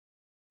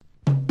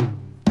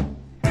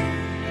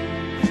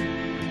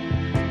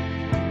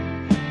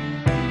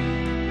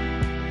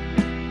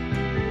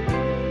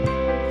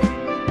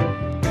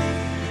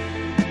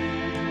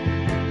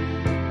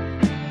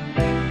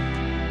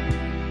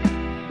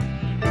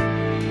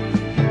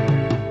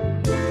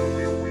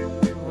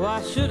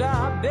should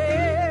I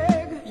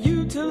beg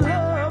you to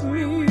love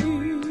me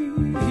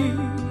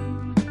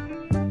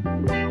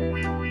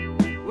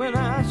when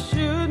I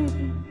shouldn't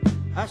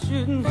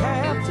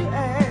have to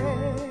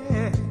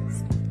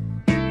ask?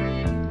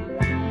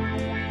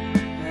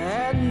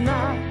 At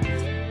night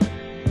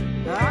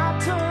I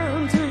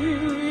turn to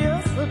you,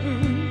 yes I do,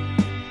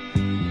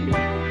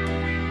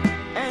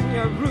 and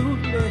you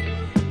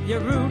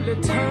rudely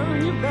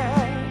turn your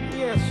back,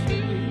 yes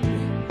you do.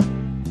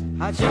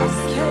 I just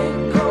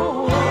can't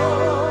go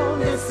on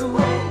this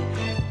way,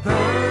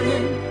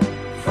 burning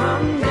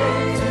from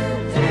day to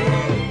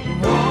day,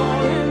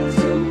 wanting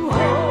to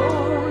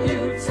hold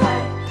you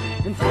tight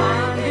and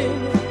finding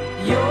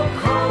your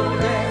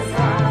cold as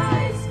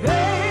ice.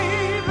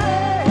 Baby,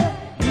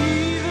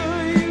 either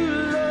you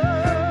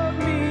love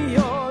me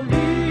or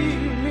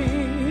leave me.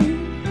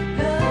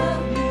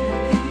 Love me.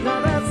 Now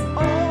that's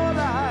all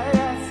I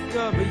ask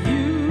of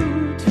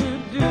you to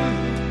do.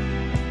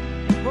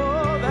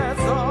 Oh,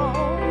 that's all.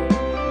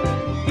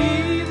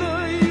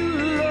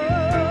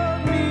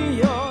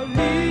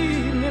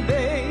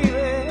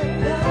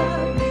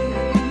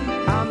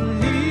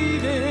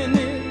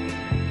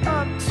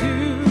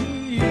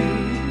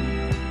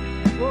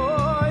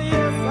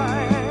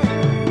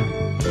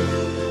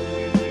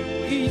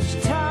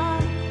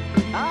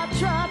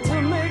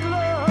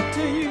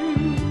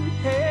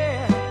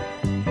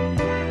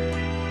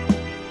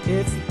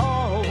 It's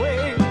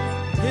always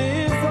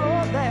this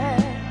or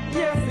that,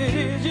 yes it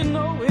is, you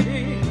know it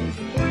is.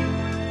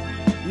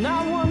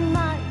 Now one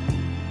night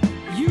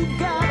you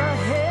got a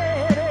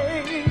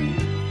headache,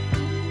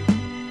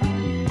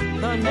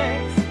 the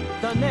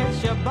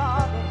next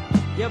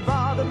you're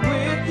bothered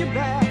with your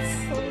back,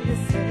 so you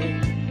say,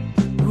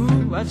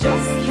 ooh, I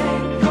just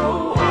can't